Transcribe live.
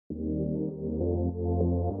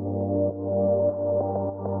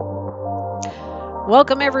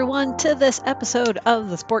Welcome, everyone, to this episode of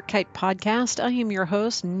the Sport Kite Podcast. I am your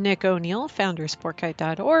host, Nick O'Neill, founder of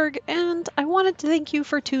SportKite.org, and I wanted to thank you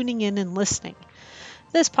for tuning in and listening.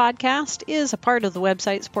 This podcast is a part of the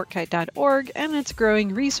website sportkite.org, and it's a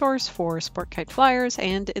growing resource for sport kite flyers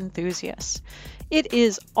and enthusiasts. It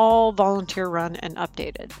is all volunteer run and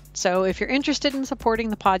updated. So if you're interested in supporting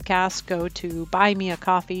the podcast, go to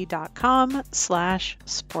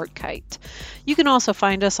buymeacoffee.com/sportkite. You can also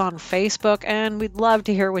find us on Facebook, and we'd love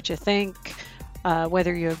to hear what you think.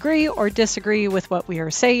 Whether you agree or disagree with what we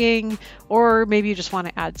are saying, or maybe you just want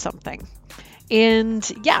to add something. And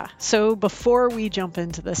yeah, so before we jump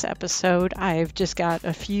into this episode, I've just got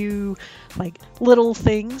a few little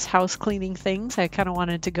things, house cleaning things I kind of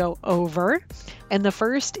wanted to go over. And the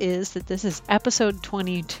first is that this is episode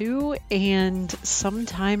 22, and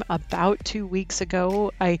sometime about 2 weeks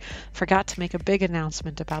ago, I forgot to make a big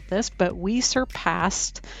announcement about this, but we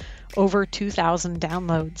surpassed over 2,000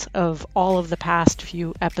 downloads of all of the past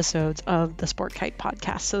few episodes of the Sport Kite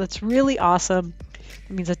podcast. So that's really awesome.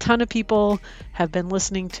 It means a ton of people have been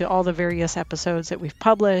listening to all the various episodes that we've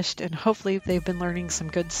published, and hopefully they've been learning some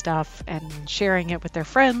good stuff and sharing it with their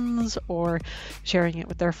friends or sharing it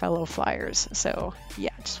with their fellow flyers. So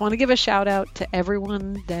yeah, just want to give a shout out to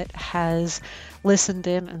everyone that has listened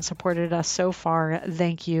in and supported us so far.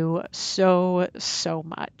 Thank you so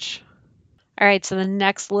much. All right, so the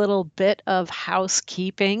next little bit of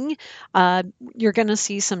housekeeping, you're going to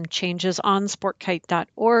see some changes on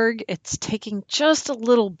sportkite.org. It's taking just a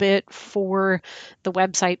little bit for the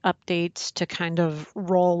website updates to kind of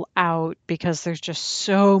roll out because there's just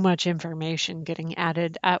so much information getting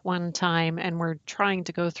added at one time, and we're trying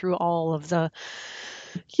to go through all of the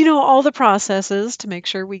all the processes to make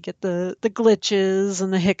sure we get the glitches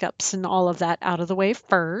and the hiccups and all of that out of the way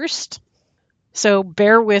first. So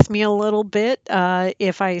bear with me a little bit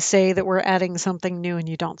if I say that we're adding something new and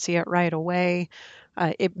you don't see it right away.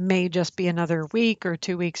 It may just be another week or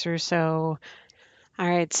 2 weeks or so. All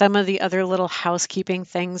right, some of the other little housekeeping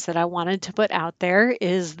things that I wanted to put out there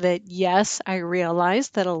is that, yes, I realize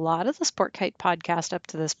that a lot of the Sport Kite podcast up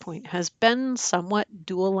to this point has been somewhat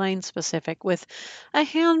dual line specific with a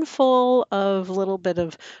handful of little bit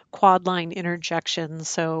of quad line interjections.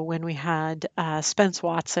 So when we had Spence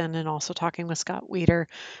Watson and also talking with Scott Weeder,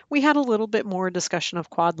 we had a little bit more discussion of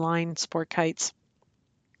quad line sport kites.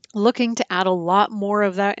 Looking to add a lot more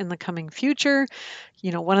of that in the coming future.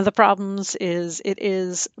 One of the problems is it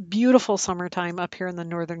is beautiful summertime up here in the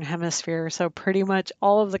Northern Hemisphere. So pretty much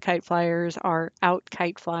all of the kite flyers are out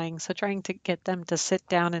kite flying. So trying to get them to sit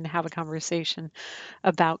down and have a conversation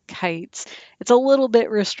about kites, it's a little bit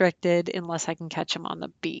restricted unless I can catch them on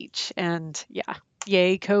the beach. And yeah,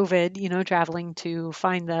 yay, COVID, traveling to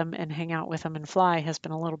find them and hang out with them and fly has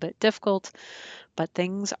been a little bit difficult, but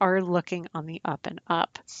things are looking on the up and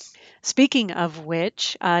up. Speaking of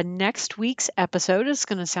which, next week's episode is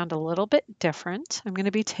going to sound a little bit different. I'm going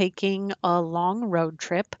to be taking a long road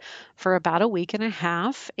trip for about a week and a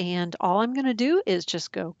half, and all I'm going to do is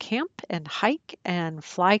just go camp and hike and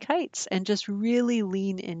fly kites and just really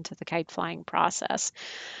lean into the kite flying process.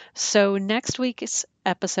 So next week's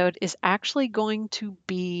episode is actually going to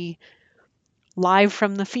be live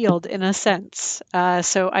from the field in a sense.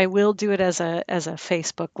 So I will do it as a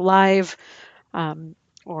Facebook Live.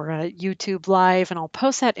 Or a YouTube Live, and I'll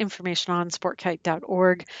post that information on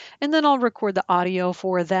sportkite.org, and then I'll record the audio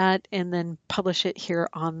for that and then publish it here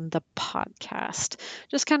on the podcast.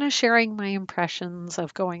 Just kind of sharing my impressions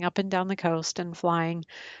of going up and down the coast and flying.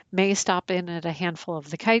 May stop in at a handful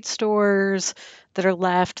of the kite stores that are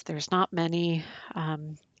left. There's not many.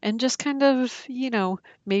 And just kind of,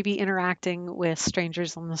 maybe interacting with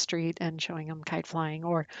strangers on the street and showing them kite flying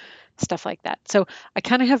or stuff like that. So I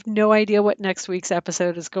kind of have no idea what next week's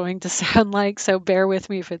episode is going to sound like, so bear with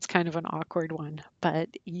me if it's kind of an awkward one. But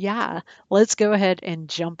yeah, let's go ahead and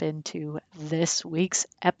jump into this week's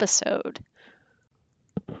episode.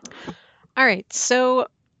 All right, so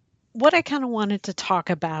what I kind of wanted to talk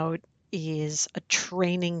about is a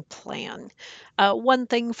training plan. One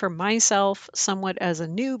thing for myself, somewhat as a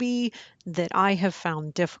newbie, that I have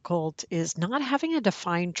found difficult is not having a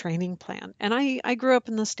defined training plan. And I grew up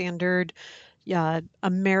in the standard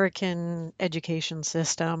American education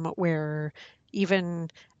system where even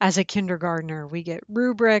as a kindergartner, we get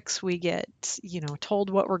rubrics, we get, told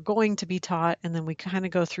what we're going to be taught, and then we kind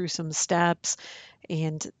of go through some steps,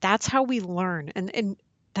 and that's how we learn. And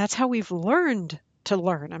that's how we've learned to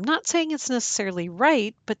learn. I'm not saying it's necessarily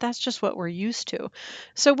right, but that's just what we're used to.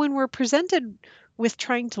 So when we're presented with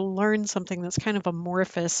trying to learn something that's kind of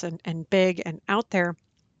amorphous and big and out there,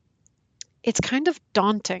 it's kind of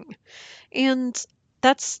daunting. And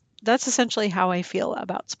that's essentially how I feel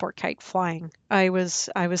about sport kite flying. I was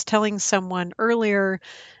telling someone earlier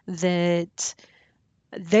that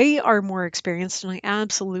they are more experienced and I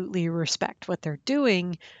absolutely respect what they're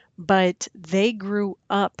doing, but they grew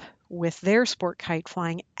up with their sport kite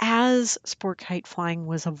flying as sport kite flying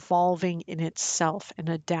was evolving in itself and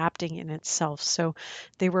adapting in itself. So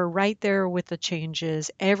they were right there with the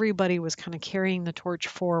changes. Everybody was kind of carrying the torch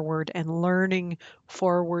forward and learning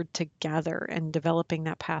forward together and developing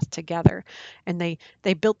that path together. And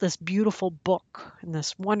they built this beautiful book and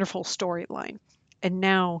this wonderful storyline. And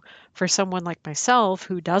now for someone like myself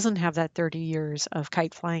who doesn't have that 30 years of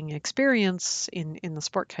kite flying experience in the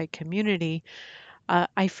sport kite community,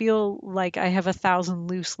 I feel like I have 1,000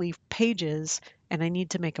 loose leaf pages and I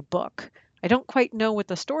need to make a book. I don't quite know what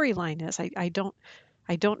the storyline is. I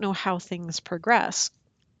don't know how things progress.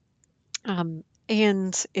 And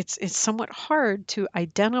it's somewhat hard to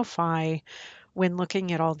identify when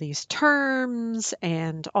looking at all these terms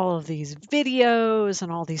and all of these videos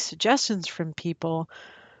and all these suggestions from people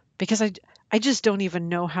because I just don't even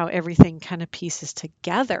know how everything kind of pieces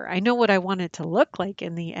together. I know what I want it to look like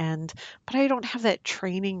in the end, but I don't have that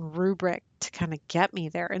training rubric to kind of get me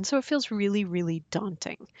there. And so it feels really, really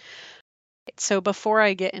daunting. So before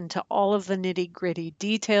I get into all of the nitty-gritty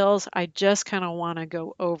details, I just kind of want to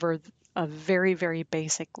go over a very, very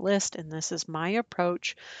basic list. And this is my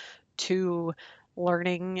approach to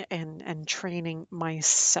learning and training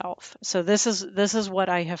myself. So this is what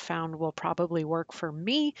I have found will probably work for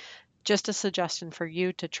me. Just a suggestion for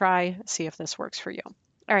you to try, see if this works for you.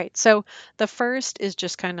 All right, so the first is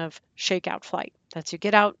just kind of shakeout flight. That's you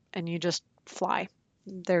get out and you just fly.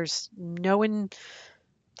 There's no in,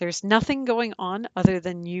 there's nothing going on other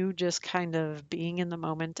than you just kind of being in the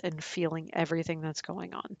moment and feeling everything that's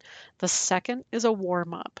going on. The second is a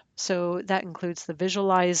warm up. So that includes the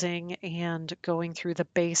visualizing and going through the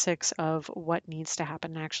basics of what needs to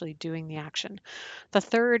happen and actually doing the action. The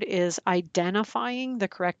third is identifying the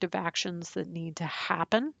corrective actions that need to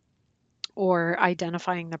happen or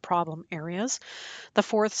identifying the problem areas. The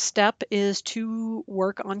fourth step is to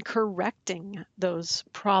work on correcting those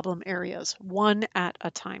problem areas one at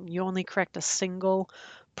a time. You only correct a single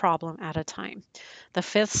problem at a time. The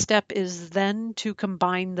fifth step is then to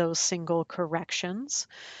combine those single corrections.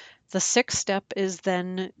 The sixth step is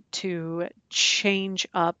then to change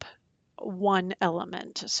up one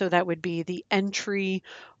element. So that would be the entry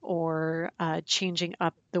or changing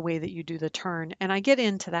up the way that you do the turn. And I get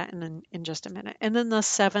into that in just a minute. And then the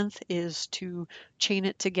seventh is to chain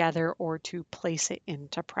it together or to place it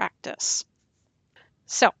into practice.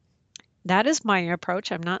 So that is my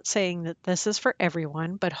approach. I'm not saying that this is for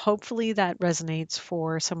everyone, but hopefully that resonates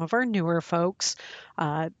for some of our newer folks,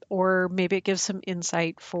 or maybe it gives some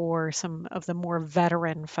insight for some of the more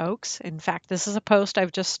veteran folks. In fact, this is a post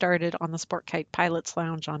I've just started on the Sport Kite Pilots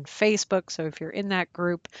Lounge on Facebook. So if you're in that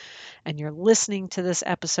group and you're listening to this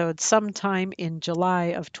episode sometime in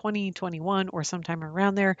July of 2021 or sometime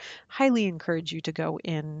around there, highly encourage you to go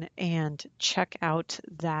in and check out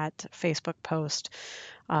that Facebook post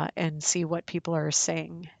and see what people are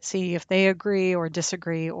saying. See if they agree or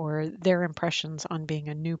disagree or their impressions on being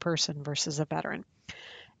a new person versus a veteran.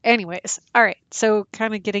 Anyways, all right, so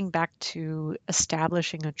kind of getting back to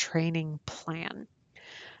establishing a training plan.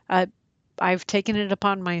 Uh, I've taken it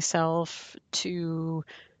upon myself to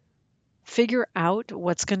figure out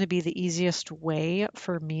what's going to be the easiest way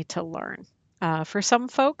for me to learn. For some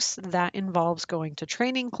folks, that involves going to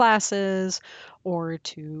training classes or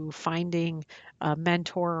to finding a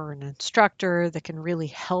mentor or an instructor that can really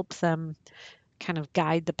help them kind of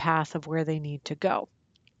guide the path of where they need to go.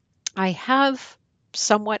 I have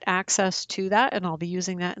somewhat access to that, and I'll be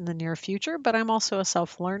using that in the near future, but I'm also a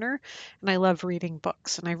self learner and I love reading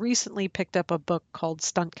books. And I recently picked up a book called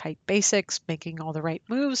Stunt Kite Basics Making All the Right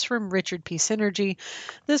Moves from Richard P. Synergy.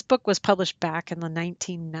 This book was published back in the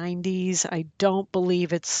 1990s. I don't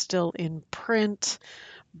believe it's still in print,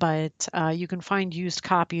 but you can find used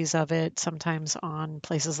copies of it sometimes on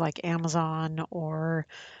places like Amazon or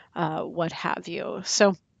what have you.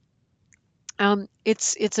 So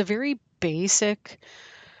it's a very basic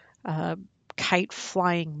uh, kite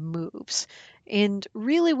flying moves. And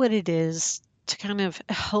really, what it is to kind of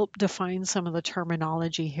help define some of the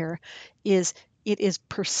terminology here is it is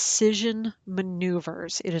precision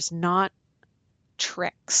maneuvers, it is not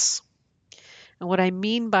tricks. And what I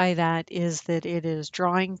mean by that is that it is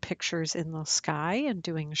drawing pictures in the sky and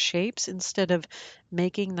doing shapes instead of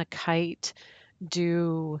making the kite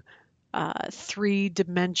do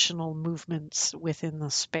three-dimensional movements within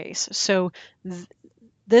the space. So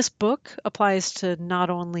This book applies to not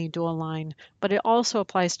only dual line, but it also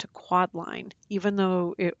applies to quad line, even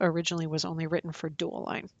though it originally was only written for dual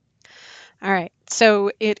line. All right, so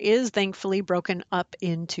it is thankfully broken up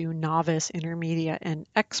into novice, intermediate, and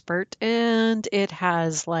expert, and it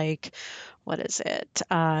has like, what is it,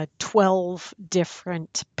 12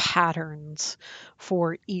 different patterns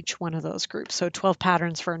for each one of those groups. So 12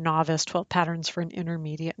 patterns for a novice, 12 patterns for an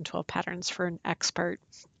intermediate, and 12 patterns for an expert.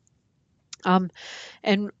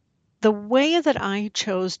 And the way that I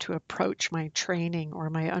chose to approach my training or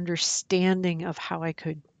my understanding of how I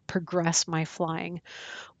could progress my flying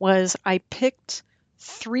was I picked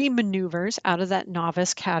 3 maneuvers out of that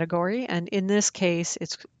novice category. And in this case,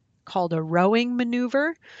 it's called a rowing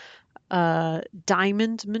maneuver, a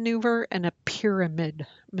diamond maneuver, and a pyramid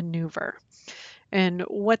maneuver. And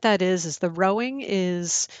what that is the rowing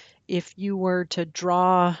is if you were to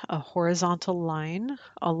draw a horizontal line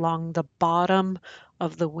along the bottom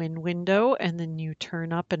of the wind window and then you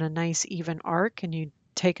turn up in a nice even arc and you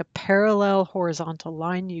take a parallel horizontal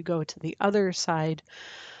line, you go to the other side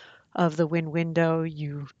of the wind window,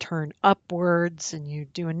 you turn upwards and you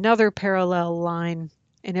do another parallel line,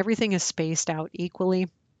 and everything is spaced out equally.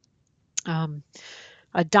 Um,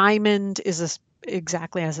 a diamond is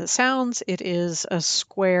exactly as it sounds. It is a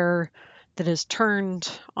square that is turned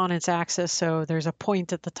on its axis. So there's a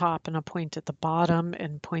point at the top and a point at the bottom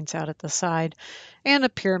and points out at the side. And a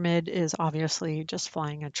pyramid is obviously just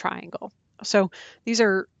flying a triangle. So these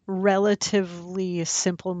are relatively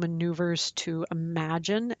simple maneuvers to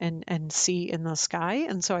imagine and see in the sky.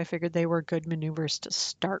 And so I figured they were good maneuvers to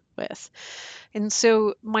start with. And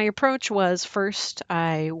so my approach was first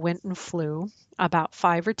I went and flew about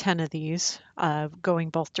 5 or 10 of these, going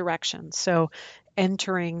both directions. So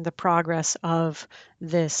entering the progress of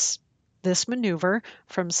this maneuver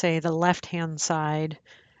from say the left hand side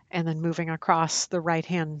and then moving across the right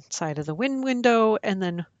hand side of the wind window and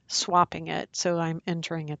then swapping it. So I'm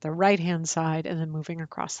entering at the right hand side and then moving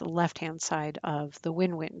across the left hand side of the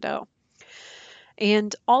wind window.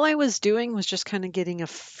 And all I was doing was just kind of getting a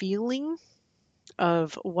feeling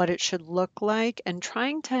of what it should look like and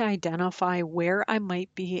trying to identify where I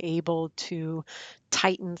might be able to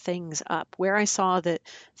tighten things up, where I saw that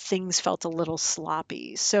things felt a little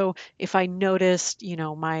sloppy. So if I noticed,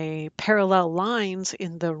 my parallel lines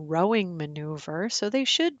in the rowing maneuver, so they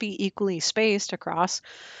should be equally spaced across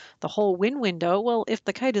the whole wind window. Well, if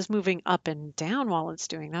the kite is moving up and down while it's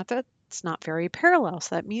doing that, that's not very parallel.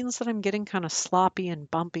 So that means that I'm getting kind of sloppy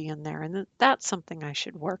and bumpy in there, and that's something I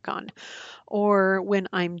should work on. Or when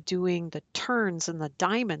I'm doing the turns in the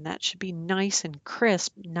diamond, that should be nice and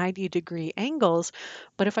crisp, 90-degree angles.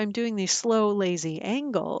 But if I'm doing these slow, lazy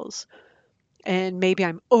angles, and maybe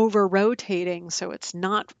I'm over rotating, so it's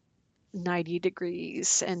not 90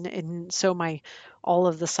 degrees, and so all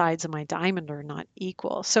of the sides of my diamond are not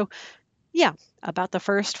equal. So yeah, about the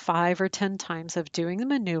first 5 or 10 times of doing the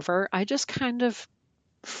maneuver, I just kind of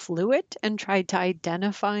flew it and tried to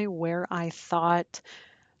identify where I thought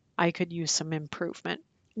I could use some improvement.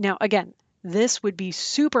 Now, again, this would be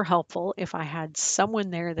super helpful if I had someone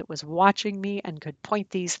there that was watching me and could point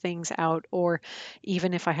these things out, or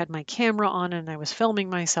even if I had my camera on and I was filming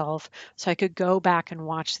myself so I could go back and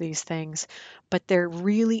watch these things. But there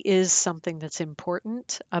really is something that's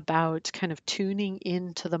important about kind of tuning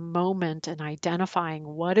into the moment and identifying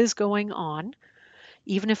what is going on.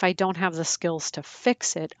 Even if I don't have the skills to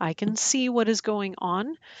fix it, I can see what is going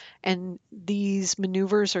on. And these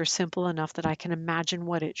maneuvers are simple enough that I can imagine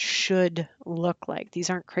what it should look like. These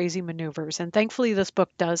aren't crazy maneuvers. And thankfully, this book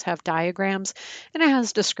does have diagrams and it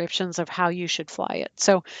has descriptions of how you should fly it.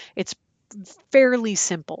 So it's fairly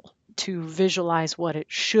simple to visualize what it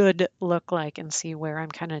should look like and see where I'm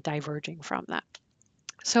kind of diverging from that.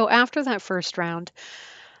 So after that first round,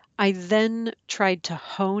 I then tried to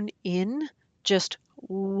hone in just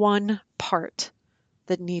one part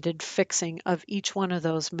that needed fixing of each one of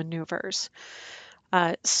those maneuvers.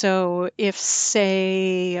 So if,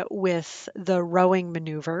 say, with the rowing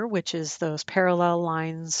maneuver, which is those parallel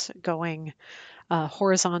lines going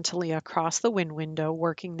horizontally across the wind window,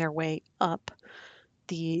 working their way up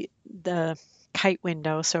the kite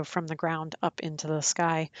window, so from the ground up into the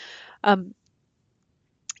sky.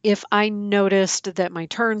 If I noticed that my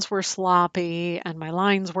turns were sloppy and my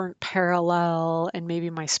lines weren't parallel and maybe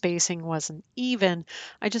my spacing wasn't even,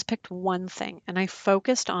 I just picked one thing and I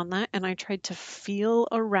focused on that and I tried to feel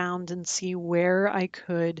around and see where I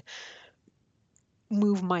could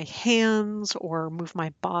move my hands or move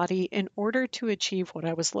my body in order to achieve what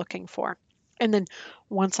I was looking for. And then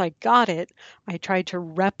once I got it, I tried to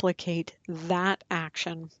replicate that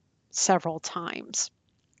action several times.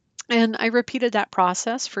 And I repeated that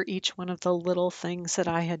process for each one of the little things that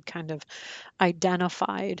I had kind of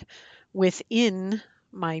identified within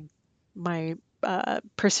my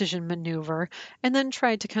precision maneuver, and then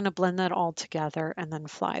tried to kind of blend that all together and then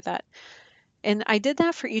fly that. And I did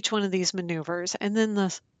that for each one of these maneuvers. And then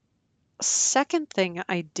the second thing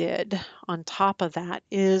I did on top of that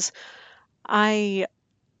is I,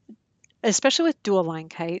 especially with dual line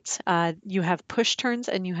kites, you have push turns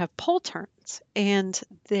and you have pull turns, and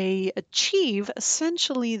they achieve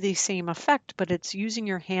essentially the same effect, but it's using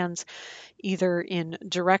your hands either in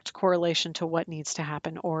direct correlation to what needs to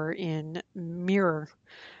happen or in mirror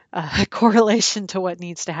correlation to what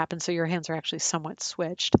needs to happen. So your hands are actually somewhat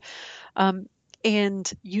switched. Um,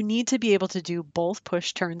 and you need to be able to do both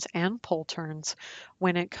push turns and pull turns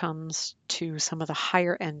when it comes to some of the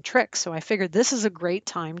higher end tricks. So I figured this is a great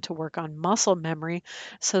time to work on muscle memory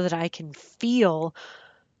so that I can feel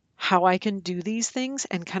how I can do these things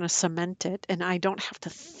and kind of cement it. And I don't have to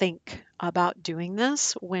think about doing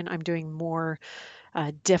this when I'm doing more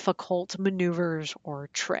difficult maneuvers or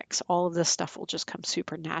tricks. All of this stuff will just come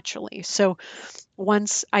super naturally. So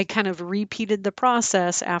once I kind of repeated the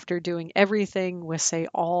process after doing everything with, say,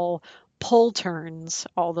 all pull turns,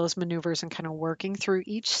 all those maneuvers, and kind of working through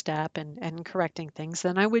each step and correcting things,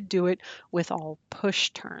 then I would do it with all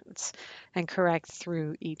push turns and correct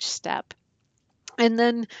through each step. And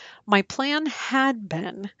then my plan had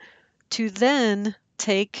been to then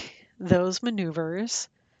take those maneuvers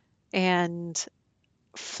and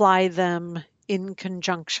fly them in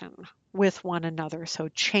conjunction with one another, so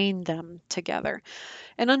chain them together.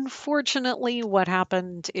 And unfortunately, what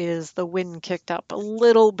happened is the wind kicked up a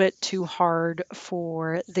little bit too hard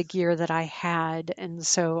for the gear that I had. And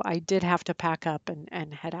so I did have to pack up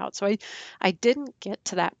and head out. So I didn't get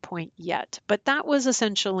to that point yet, but that was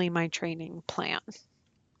essentially my training plan.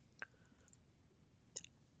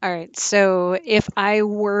 All right, so if I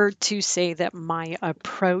were to say that my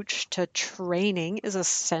approach to training is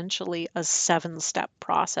essentially a 7-step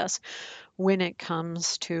process when it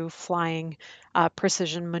comes to flying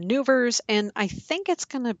precision maneuvers, and I think it's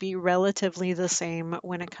going to be relatively the same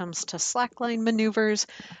when it comes to slackline maneuvers.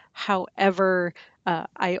 However,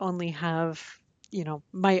 I only have,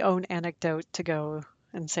 my own anecdote to go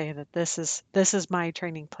and say that this is my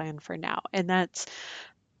training plan for now, and that's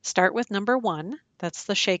start with number one. That's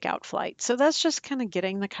the shakeout flight. So that's just kind of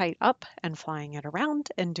getting the kite up and flying it around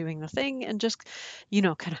and doing the thing and just,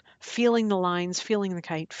 kind of feeling the lines, feeling the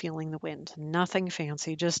kite, feeling the wind. Nothing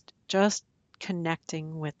fancy, just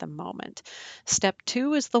connecting with the moment. Step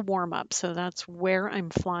two is the warm up. So that's where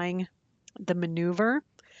I'm flying the maneuver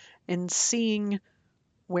and seeing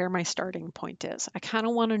where my starting point is. I kind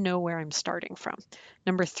of want to know where I'm starting from.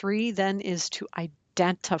 Number three then is to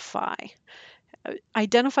identify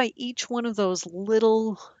each one of those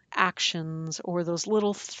little actions or those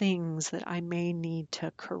little things that I may need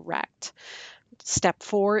to correct. Step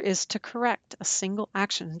four is to correct a single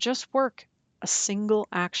action. Just work a single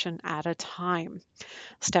action at a time.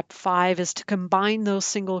 Step five is to combine those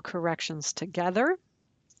single corrections together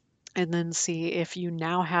and then see if you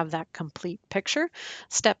now have that complete picture.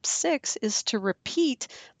 Step six is to repeat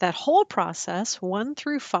that whole process, 1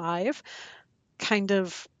 through 5, kind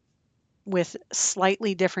of with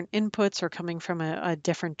slightly different inputs or coming from a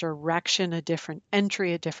different direction, a different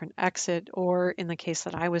entry, a different exit, or in the case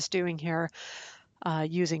that I was doing here,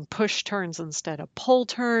 using push turns instead of pull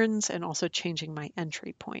turns and also changing my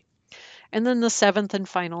entry point. And then the seventh and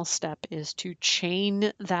final step is to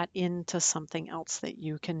chain that into something else that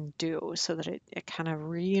you can do so that it kind of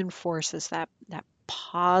reinforces that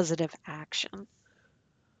positive action.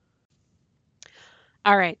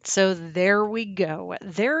 All right, so there we go.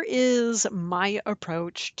 There is my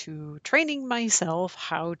approach to training myself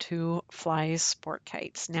how to fly sport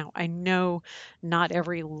kites. Now, I know not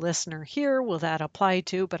every listener here will that apply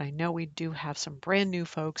to, but I know we do have some brand new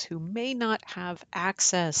folks who may not have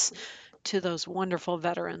access to those wonderful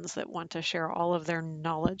veterans that want to share all of their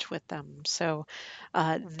knowledge with them. So,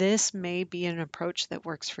 this may be an approach that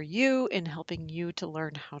works for you in helping you to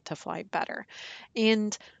learn how to fly better.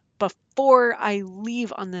 And before I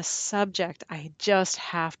leave on this subject, I just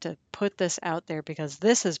have to put this out there because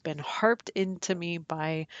this has been harped into me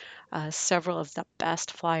by several of the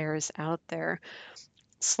best flyers out there.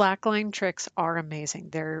 Slackline tricks are amazing.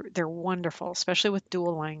 They're wonderful, especially with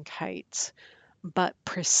dual line kites. But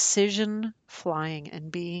precision flying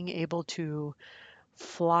and being able to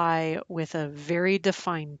fly with a very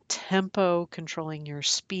defined tempo, controlling your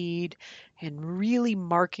speed, and really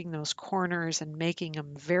marking those corners and making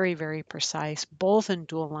them very, very precise, both in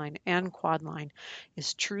dual line and quad line,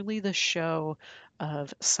 is truly the show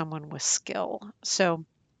of someone with skill. So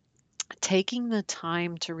taking the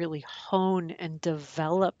time to really hone and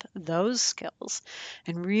develop those skills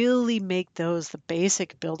and really make those the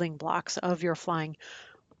basic building blocks of your flying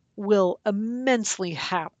will immensely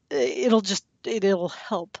help. It'll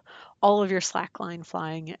help all of your slackline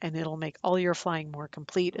flying, and it'll make all your flying more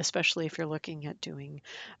complete, especially if you're looking at doing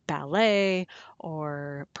ballet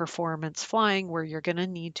or performance flying where you're going to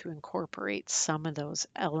need to incorporate some of those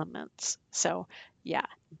elements. So, yeah,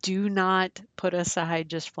 do not put aside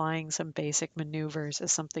just flying some basic maneuvers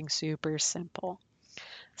as something super simple.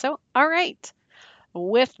 So, all right.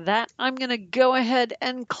 With that, I'm going to go ahead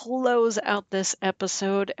and close out this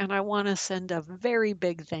episode. And I want to send a very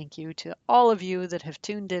big thank you to all of you that have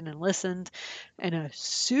tuned in and listened. And a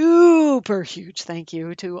super huge thank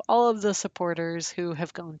you to all of the supporters who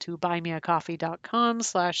have gone to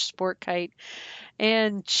buymeacoffee.com/sportkite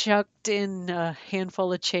and chucked in a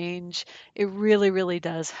handful of change. It really, really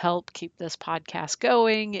does help keep this podcast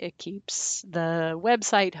going. It keeps the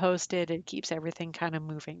website hosted. It keeps everything kind of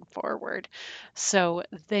moving forward. So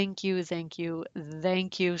thank you, thank you,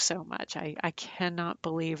 thank you so much. I cannot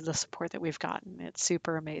believe the support that we've gotten. It's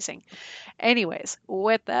super amazing. Anyways,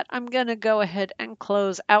 with that, I'm going to go ahead and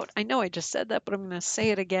close out. I know I just said that, but I'm going to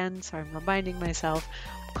say it again. So I'm reminding myself,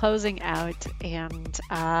 closing out. And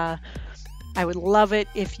I would love it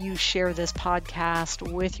if you share this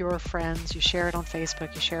podcast with your friends. You share it on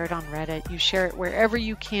Facebook, you share it on Reddit, you share it wherever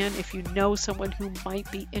you can. If you know someone who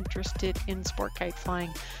might be interested in sport kite flying,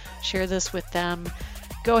 share this with them.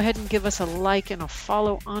 Go ahead and give us a like and a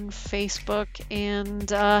follow on Facebook. And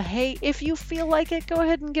hey, if you feel like it, go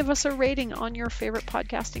ahead and give us a rating on your favorite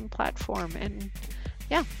podcasting platform. And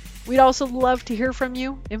yeah, we'd also love to hear from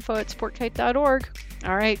you. info@sportkite.org.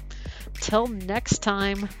 All right, till next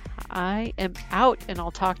time, I am out, and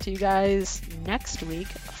I'll talk to you guys next week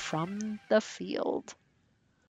from the field.